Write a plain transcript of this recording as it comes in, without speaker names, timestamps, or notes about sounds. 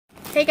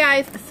Hey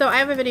guys, so I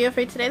have a video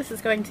for you today. This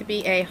is going to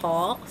be a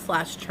haul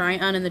slash try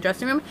on in the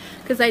dressing room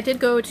because I did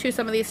go to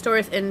some of these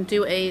stores and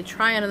do a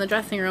try on in the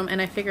dressing room,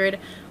 and I figured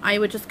I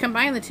would just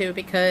combine the two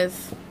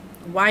because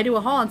why do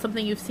a haul on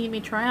something you've seen me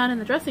try on in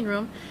the dressing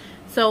room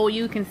so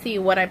you can see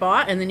what I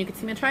bought and then you can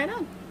see me try it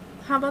on.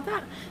 How about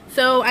that?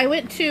 So I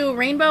went to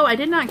Rainbow. I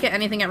did not get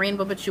anything at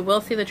Rainbow, but you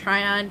will see the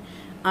try on.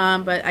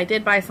 But I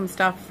did buy some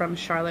stuff from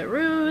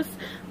Russe,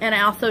 and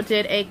I also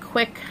did a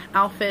quick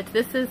outfit.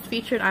 This is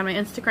featured on my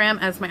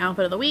Instagram as my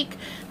outfit of the week.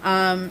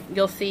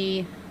 You'll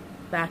see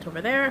that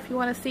over there if you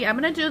want to see. I'm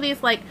going to do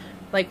these like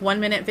 1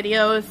 minute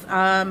videos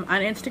on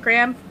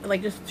Instagram,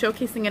 like just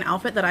showcasing an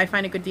outfit that I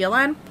find a good deal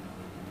on.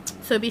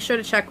 So be sure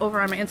to check over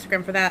on my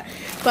Instagram for that.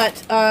 But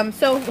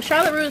so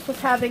Russe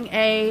was having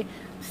a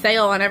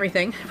sale on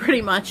everything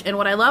pretty much, and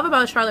what I love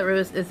about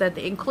Russe is that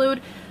they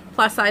include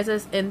plus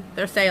sizes in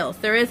their sales.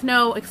 There is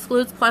no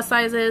excludes plus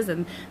sizes,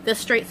 and this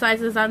straight size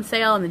is on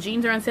sale and the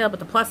jeans are on sale, but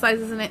the plus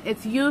sizes in it,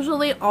 it's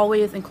usually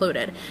always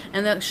included.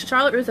 And the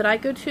Russe that I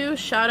go to,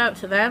 shout out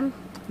to them,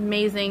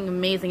 amazing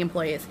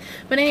employees.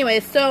 But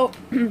anyways, so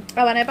and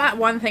I bought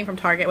one thing from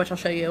Target, which I'll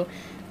show you.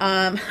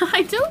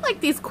 I do like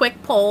these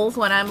quick polls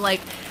when I'm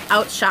like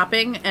out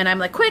shopping and I'm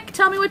like, quick,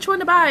 tell me which one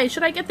to buy.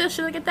 Should I get this?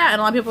 Should I get that?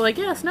 And a lot of people are like,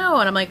 yes, no.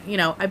 And I'm like, you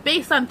know, I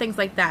base on things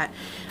like that.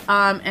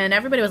 And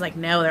everybody was like,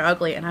 no, they're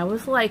ugly. And I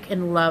was like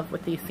in love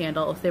with these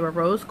sandals. They were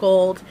rose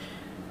gold,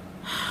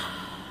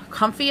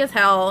 comfy as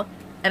hell.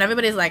 And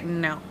everybody's like,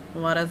 no,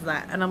 what is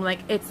that? And I'm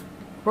like, it's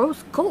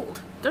rose gold.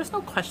 There's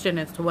no question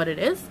as to what it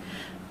is.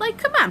 Like,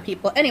 come on,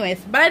 people.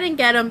 Anyways, but I didn't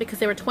get them because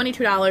they were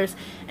 $22,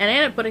 and I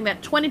ended up putting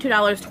that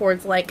 $22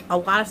 towards, like, a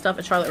lot of stuff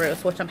at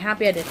Russe, which I'm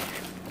happy I did.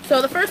 So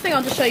the first thing,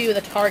 I'll just show you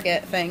the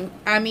Target thing.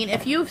 I mean,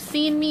 if you've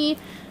seen me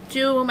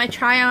do my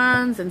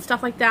try-ons and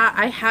stuff like that,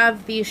 I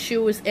have these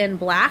shoes in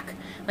black,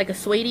 like a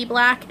suede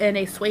black and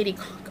a suede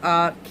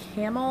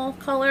camel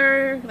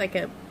color, like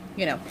a,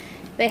 you know.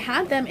 They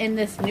had them in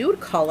this nude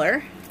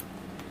color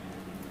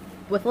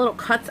with little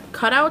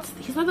cutouts.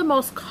 These are the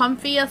most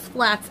comfiest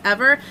flats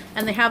ever,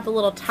 and they have the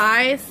little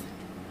ties,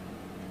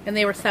 and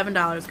they were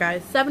 $7,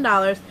 guys.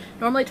 $7.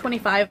 Normally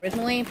 $25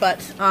 originally, but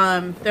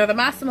they're the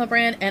Massimo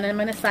brand, and I'm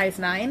in a size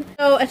 9.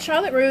 So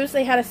at Russe,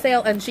 they had a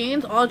sale on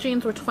jeans. All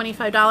jeans were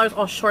 $25.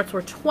 All shorts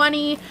were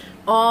 $20.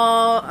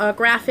 All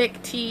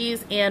graphic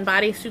tees and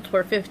bodysuits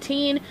were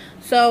 $15.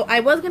 So I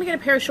was gonna get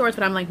a pair of shorts,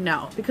 but I'm like,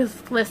 no,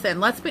 because listen,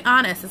 let's be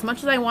honest. As much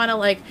as I want to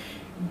like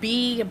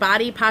be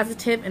body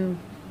positive and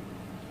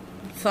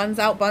sun's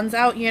out, buns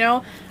out, you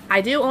know,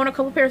 I do own a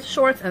couple pairs of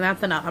shorts, and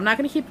that's enough. I'm not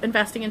going to keep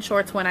investing in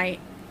shorts when I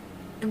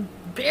am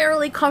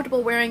barely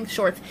comfortable wearing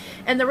shorts.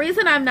 And the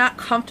reason I'm not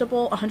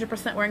comfortable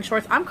 100% wearing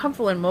shorts, I'm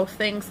comfortable in most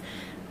things,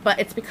 but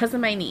it's because of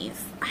my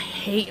knees. I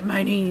hate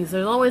my knees.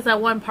 There's always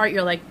that one part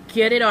you're like,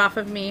 get it off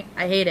of me.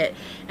 I hate it.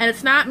 And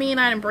it's not me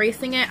not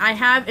embracing it. I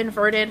have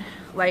inverted,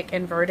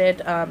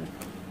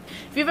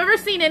 if you've ever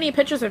seen any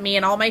pictures of me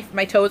and all my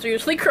toes are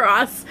usually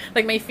crossed,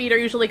 like my feet are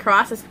usually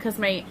crossed, it's because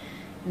my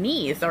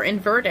knees are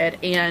inverted,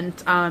 and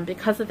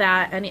because of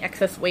that, any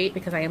excess weight,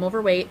 because I am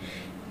overweight,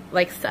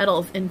 like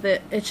settles in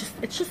the, it's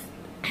just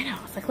I know,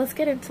 it's like, let's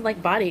get into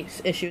like body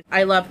issues.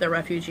 I love the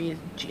Refuge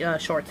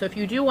shorts. So if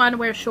you do want to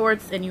wear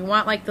shorts and you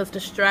want like those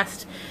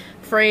distressed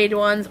frayed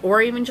ones,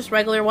 or even just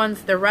regular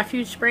ones, the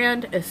Refuge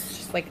brand is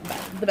just like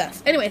the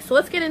best. Anyway, so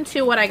let's get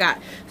into what I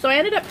got. So I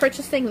ended up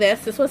purchasing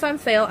this. This was on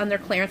sale on their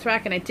clearance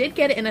rack, and I did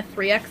get it in a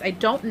 3X. I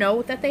don't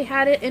know that they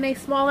had it in a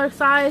smaller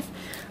size,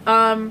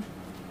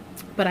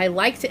 but I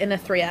liked it in a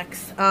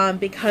 3X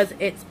because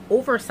it's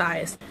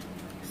oversized.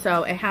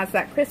 So it has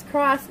that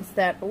crisscross, it's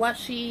that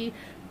blushy,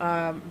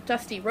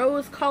 dusty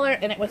rose color,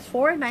 and it was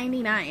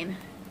 $4.99.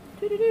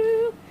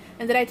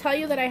 And did I tell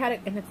you that I had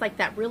it, and it's like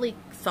that really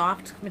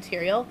soft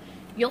material?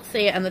 You'll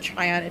see it on the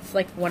try-on. It's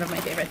like one of my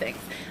favorite things.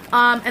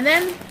 And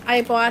then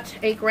I bought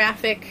a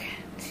graphic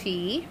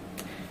tee,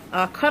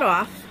 cut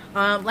off.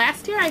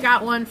 Last year I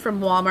got one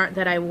from Walmart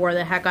that I wore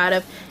the heck out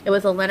of. It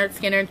was a Leonard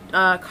Skinner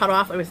cut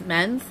off. It was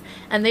men's,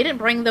 and they didn't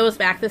bring those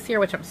back this year,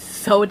 which I'm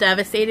so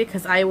devastated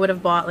because I would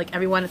have bought like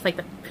everyone. It's like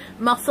the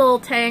muscle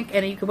tank,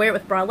 and you could wear it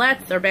with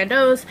bralettes or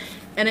bandeaus,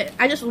 and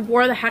I just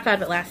wore the heck out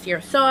of it last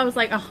year. So I was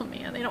like, oh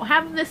man, they don't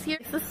have them this year.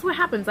 This is what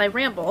happens. I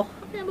ramble.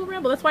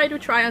 That's why I do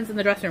try-ons in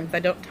the dressing room, because I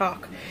don't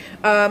talk.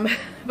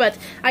 But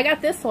I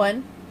got this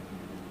one,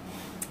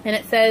 and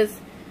it says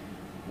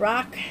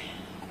rock.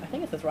 I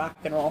think it says rock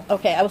and roll.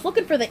 Okay, I was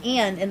looking for the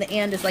and the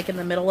and is like in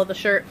the middle of the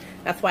shirt.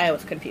 That's why I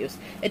was confused.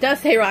 It does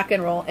say rock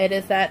and roll. It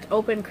is that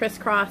open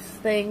crisscross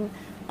thing.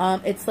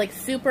 It's like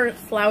super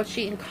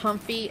slouchy and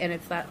comfy, and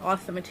it's that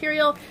awesome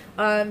material.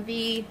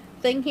 The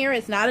thing here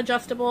is not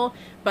adjustable,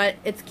 but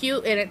it's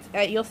cute, and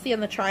it's you'll see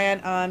in the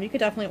try-on. You could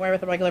definitely wear it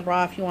with a regular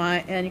bra if you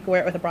want, and you can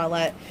wear it with a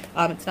bralette.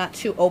 It's not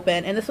too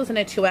open, and this was in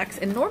a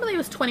 2X, and normally it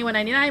was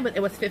 $21.99, but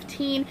it was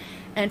 $15,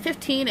 and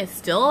 $15 is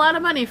still a lot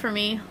of money for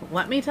me,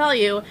 let me tell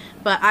you.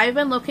 But I've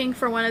been looking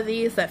for one of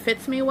these that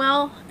fits me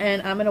well,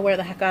 and I'm gonna wear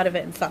the heck out of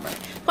it in summer.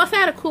 Plus I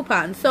had a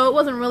coupon, so it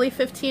wasn't really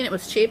 $15, it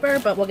was cheaper,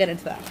 but we'll get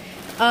into that.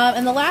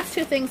 And the last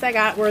two things I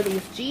got were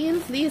these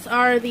jeans. These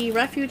are the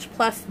Refuge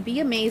Plus Be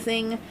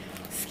Amazing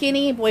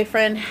Skinny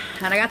Boyfriend,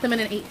 and I got them in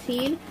an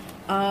 18.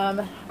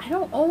 I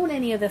don't own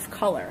any of this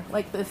color,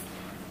 like this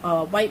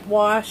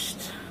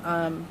whitewashed,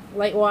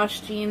 light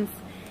wash jeans,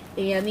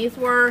 and these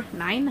were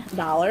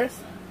 $9.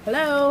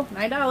 Hello,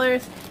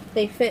 $9.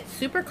 They fit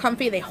super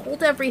comfy. They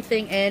hold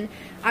everything in.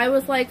 I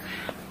was like,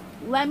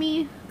 let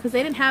me, because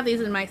they didn't have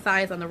these in my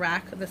size on the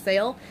rack of the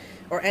sale,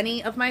 or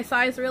any of my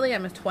size really.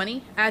 I'm a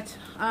 20 at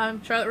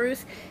Charlotte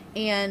Russe,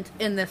 and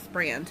in this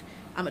brand,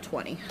 I'm a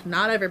 20.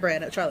 Not every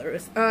brand at Charlotte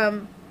Russe.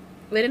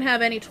 They didn't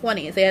have any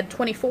 20s. They had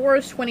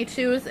 24s,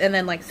 22s, and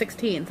then like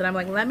 16s. And I'm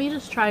like, let me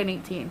just try an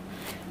 18.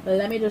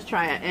 Let me just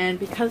try it. And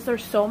because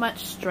there's so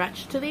much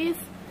stretch to these,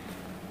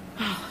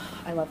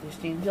 I love these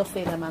jeans. You'll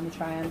see them on the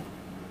try-on.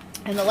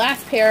 And the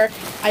last pair,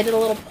 I did a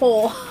little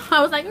poll. I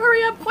was like,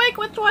 hurry up quick,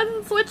 which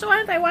ones, which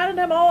ones? I wanted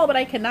them all, but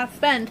I could not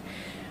spend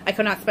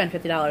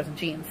 $50 in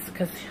jeans.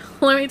 Because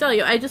let me tell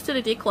you, I just did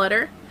a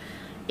declutter,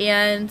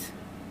 and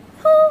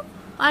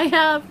I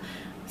have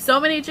so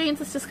many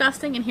jeans, it's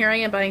disgusting, and here I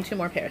am buying 2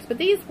 more pairs. But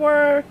these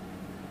were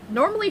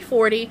normally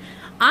 $40,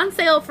 on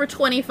sale for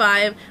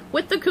 $25.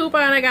 With the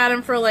coupon, I got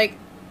them for like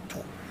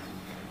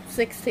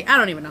 $16. I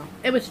don't even know.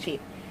 It was cheap.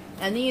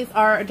 And these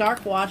are a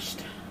dark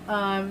washed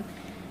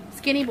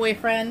Skinny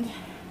Boyfriend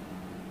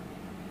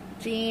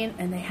jean,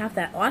 and they have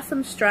that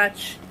awesome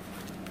stretch.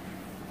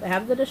 They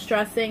have the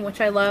distressing, which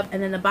I love,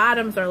 and then the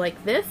bottoms are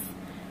like this,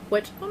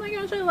 which, oh my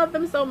gosh, I love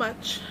them so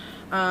much.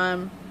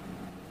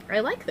 I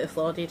like this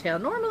little detail.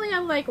 Normally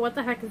I'm like, what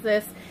the heck is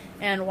this,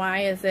 and why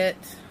is it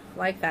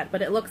like that?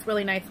 But it looks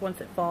really nice once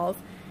it falls.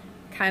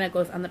 Kind of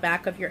goes on the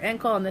back of your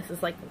ankle, and this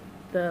is like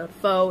the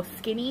faux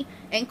skinny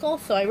ankle,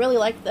 so I really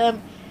like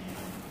them.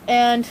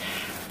 And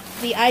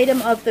the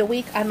item of the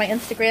week on my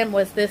Instagram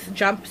was this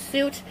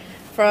jumpsuit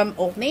from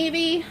Old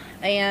Navy,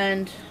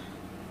 and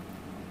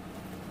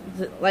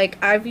like,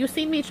 you've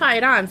seen me try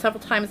it on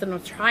several times in the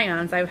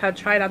try-ons. I've had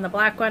tried on the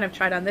black one, I've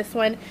tried on this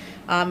one.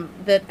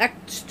 The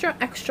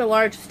extra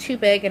large is too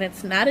big, and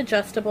it's not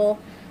adjustable.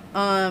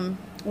 Well,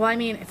 I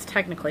mean, it's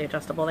technically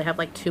adjustable. They have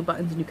like 2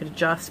 buttons and you could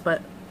adjust,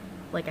 but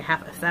like a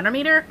half a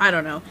centimeter? I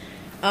don't know.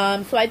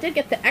 So I did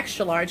get the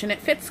extra large, and it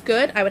fits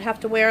good. I would have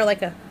to wear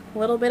like a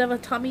little bit of a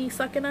tummy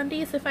sucking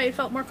undies if I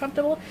felt more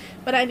comfortable,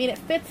 but I mean, it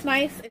fits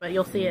nice. But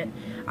you'll see it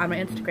on my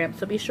Instagram,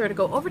 so be sure to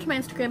go over to my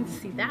Instagram to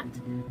see that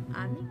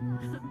on me.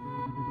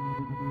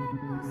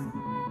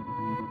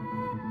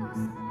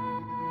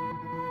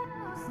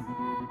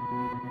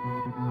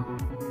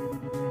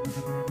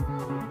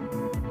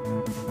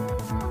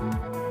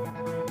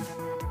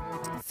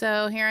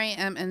 So here I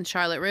am in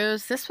Charlotte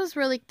Russe. This was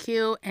really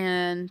cute,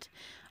 and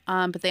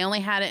but they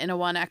only had it in a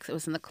 1X. It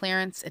was in the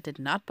clearance. It did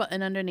not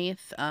button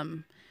underneath.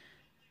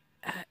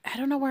 I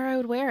don't know where I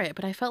would wear it,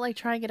 but I felt like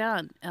trying it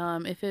on.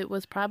 If it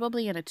was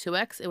probably in a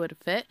 2X, it would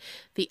fit.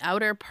 The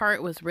outer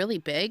part was really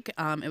big.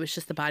 It was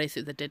just the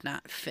bodysuit that did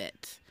not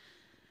fit.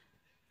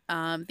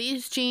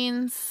 These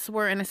jeans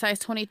were in a size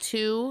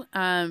 22,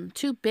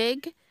 too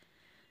big,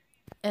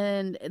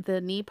 and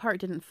the knee part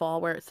didn't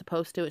fall where it's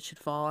supposed to. It should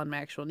fall on my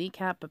actual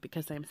kneecap, but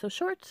because I'm so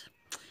short,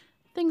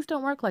 things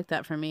don't work like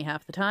that for me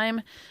half the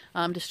time.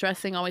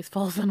 Distressing always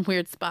falls on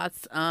weird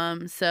spots.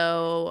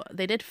 So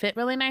they did fit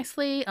really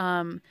nicely.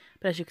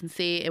 But as you can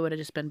see, it would have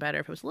just been better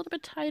if it was a little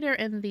bit tighter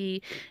in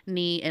the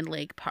knee and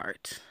leg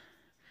part.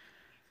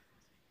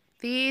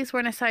 These were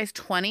in a size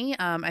 20.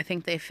 I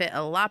think they fit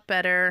a lot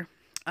better.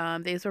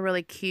 These were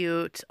really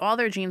cute. All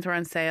their jeans were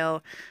on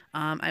sale.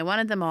 I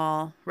wanted them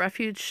all.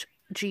 Refuge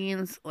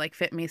jeans like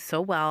fit me so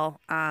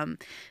well.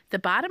 The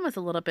bottom was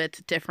a little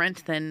bit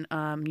different than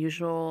my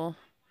usual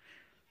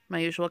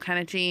kind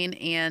of jean,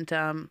 and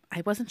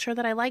I wasn't sure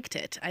that I liked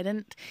it.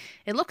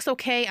 It looks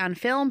okay on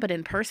film, but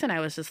in person I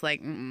was just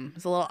like,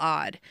 it's a little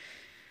odd.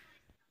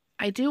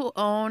 I do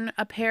own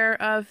a pair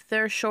of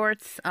their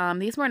shorts.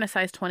 These were in a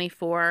size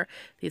 24.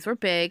 These were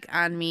big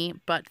on me,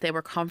 but they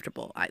were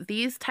comfortable.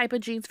 These type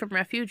of jeans from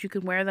Refuge, you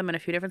can wear them in a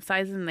few different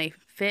sizes and they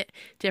fit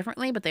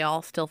differently, but they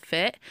all still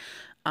fit.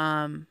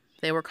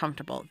 They were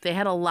comfortable. They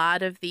had a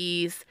lot of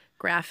these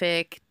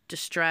graphic,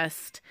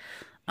 distressed,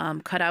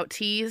 cutout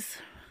tees,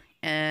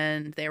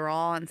 and they were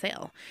all on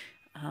sale.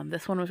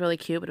 This one was really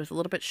cute, but it was a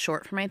little bit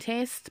short for my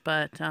taste,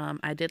 but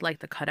I did like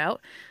the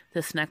cutout.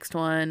 This next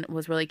one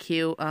was really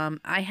cute.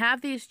 I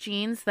have these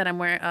jeans that I'm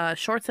wearing,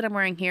 shorts that I'm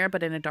wearing here,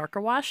 but in a darker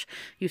wash.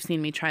 You've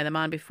seen me try them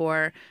on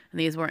before, and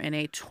these were in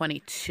a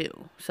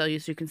 22. So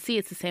as you can see,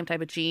 it's the same type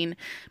of jean,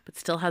 but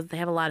they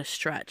have a lot of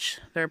stretch.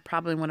 They're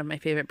probably one of my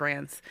favorite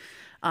brands.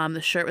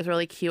 The shirt was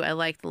really cute. I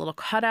liked the little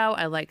cutout.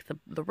 I liked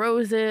the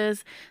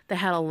roses. They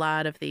had a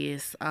lot of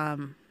these.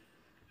 And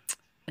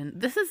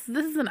this is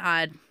an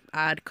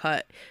odd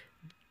cut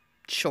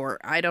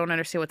short. I don't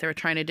understand what they were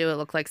trying to do. It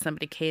looked like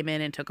somebody came in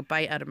and took a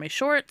bite out of my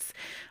shorts.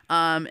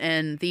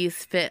 And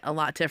these fit a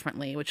lot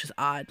differently, which is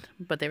odd,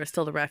 but they were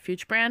still the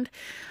Refuge brand.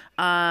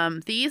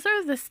 These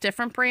are this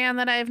different brand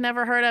that I've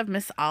never heard of,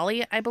 Miss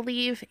Ollie, I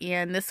believe,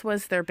 and this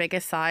was their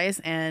biggest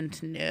size,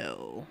 and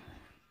no,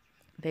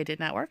 they did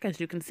not work. As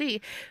you can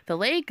see, the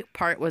leg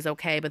part was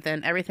okay, but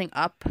then everything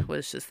up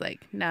was just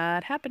like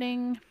not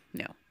happening.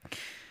 No.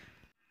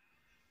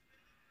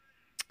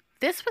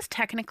 This was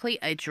technically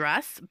a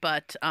dress,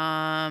 but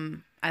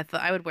I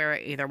thought I would wear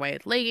it either way.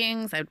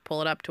 Leggings, I'd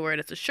pull it up to wear it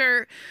as a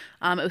shirt.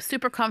 It was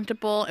super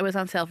comfortable. It was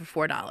on sale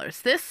for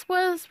 $4. This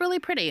was really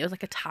pretty. It was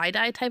like a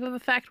tie-dye type of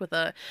effect with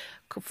a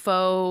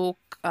faux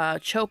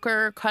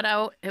choker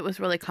cutout. It was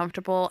really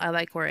comfortable. I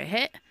like where it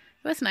hit.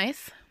 It was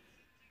nice.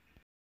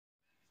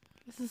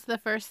 This is the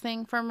first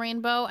thing from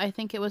Rainbow. I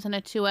think it was in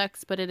a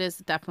 2X, but it is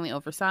definitely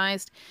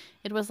oversized.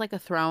 It was like a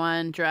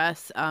throw-on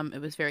dress. It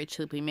was very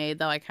cheaply made,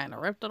 though. I kind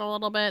of ripped it a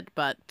little bit,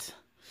 but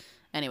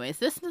anyways,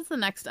 this is the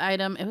next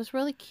item. It was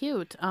really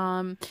cute.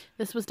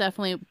 This was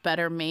definitely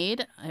better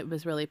made. It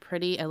was really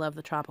pretty. I love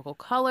the tropical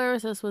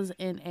colors. This was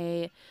in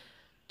a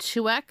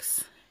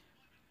 2X.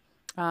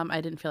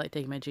 I didn't feel like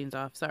taking my jeans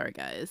off. Sorry,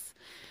 guys.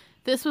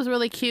 This was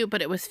really cute,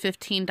 but it was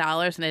 $15,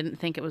 and I didn't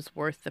think it was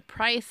worth the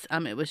price.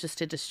 It was just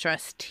a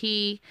distressed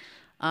tee.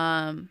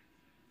 Comfy,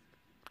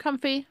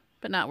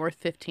 but not worth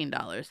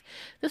 $15.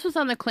 This was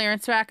on the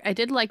clearance rack. I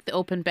did like the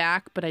open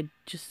back, but I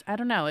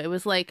don't know. It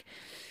was like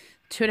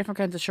 2 different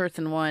kinds of shirts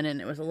in one, and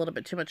it was a little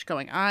bit too much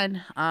going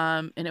on.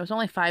 And it was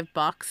only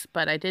 $5,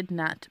 but I did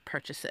not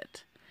purchase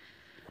it.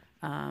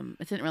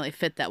 It didn't really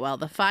fit that well.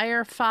 The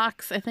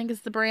Firefox, I think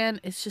is the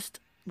brand. It's just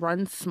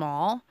runs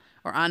small,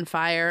 or On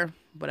Fire,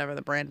 whatever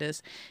the brand is.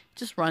 It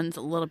just runs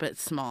a little bit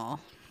small.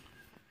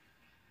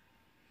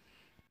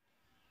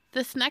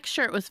 This next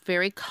shirt was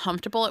very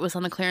comfortable. It was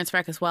on the clearance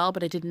rack as well,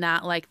 but I did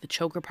not like the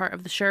choker part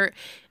of the shirt.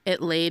 It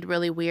laid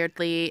really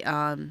weirdly.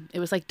 It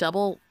was like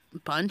double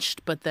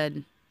bunched, but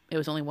then it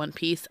was only one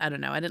piece. I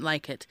don't know. I didn't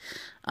like it,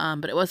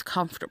 but it was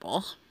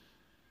comfortable.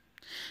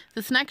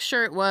 This next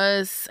shirt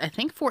was, I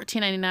think,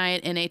 $14.99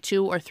 in a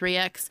 2 or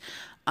 3X.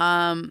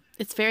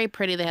 It's very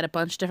pretty. They had a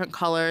bunch of different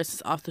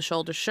colors.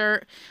 Off-the-shoulder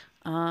shirt.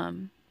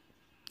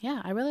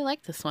 Yeah, I really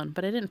like this one,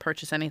 but I didn't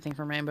purchase anything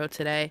from Rainbow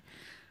today.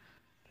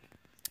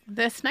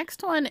 This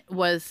next one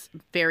was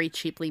very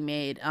cheaply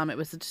made. It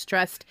was a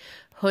distressed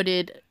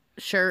hooded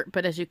shirt,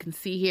 but as you can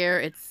see here,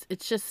 it's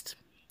just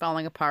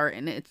falling apart,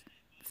 and it's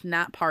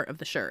not part of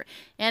the shirt.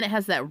 And it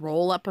has that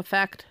roll-up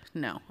effect.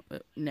 No.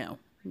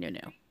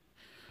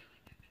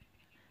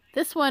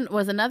 This one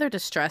was another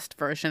distressed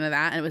version of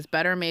that, and it was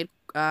better made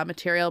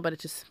material, but it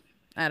just,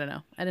 I don't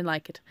know. I didn't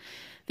like it.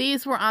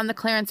 These were on the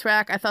clearance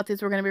rack. I thought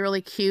these were going to be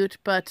really cute,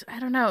 but I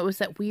don't know. It was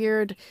that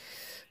weird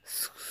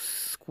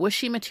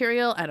squishy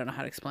material. I don't know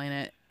how to explain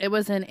it. It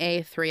was in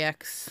a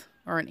 3X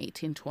or an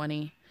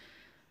 1820.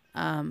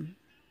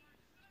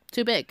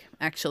 Too big,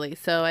 actually,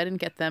 so I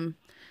didn't get them.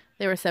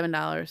 They were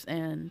 $7,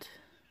 and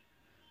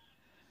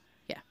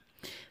yeah.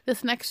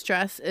 This next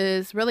dress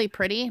is really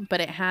pretty, but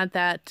it had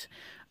that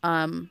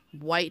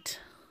white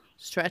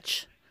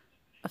stretch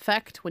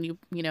effect when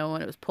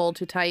when it was pulled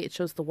too tight. It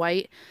shows the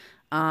white.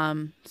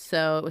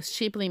 So it was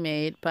cheaply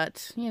made,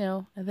 but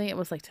I think it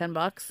was like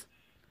 $10.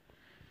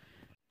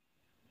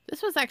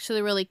 This was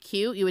actually really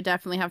cute. You would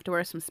definitely have to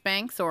wear some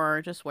Spanx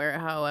or just wear it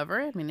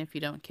however. I mean, if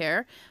you don't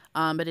care.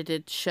 But it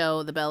did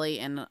show the belly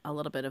and a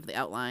little bit of the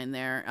outline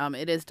there.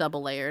 It is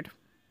double layered.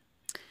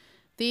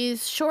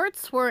 These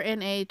shorts were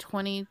in a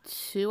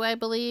 22, I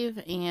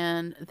believe,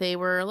 and they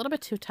were a little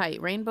bit too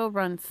tight. Rainbow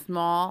runs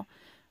small,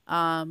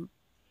 but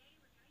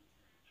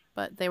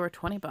they were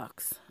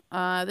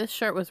 $20. This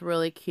shirt was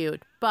really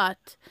cute,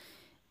 but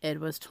it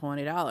was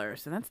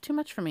 $20, and that's too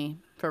much for me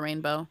for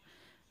Rainbow.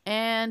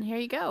 And here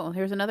you go.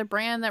 Here's another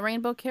brand that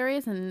Rainbow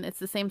carries, and it's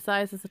the same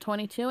size as the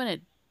 22, and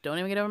it don't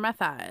even get over my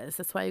thighs.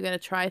 That's why you got to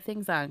try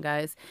things on,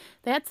 guys.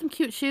 They had some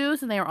cute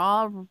shoes, and they were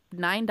all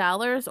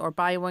 $9 or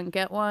buy one,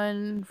 get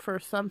one for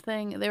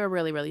something. They were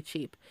really, really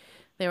cheap.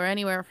 They were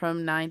anywhere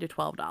from $9 to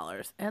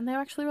 $12, and they were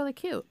actually really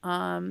cute.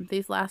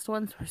 These last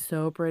ones were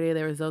so pretty.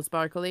 They were so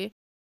sparkly.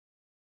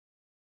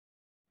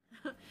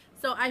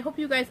 So I hope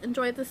you guys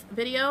enjoyed this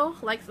video.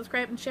 Like,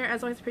 subscribe, and share.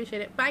 As always,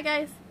 appreciate it. Bye,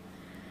 guys.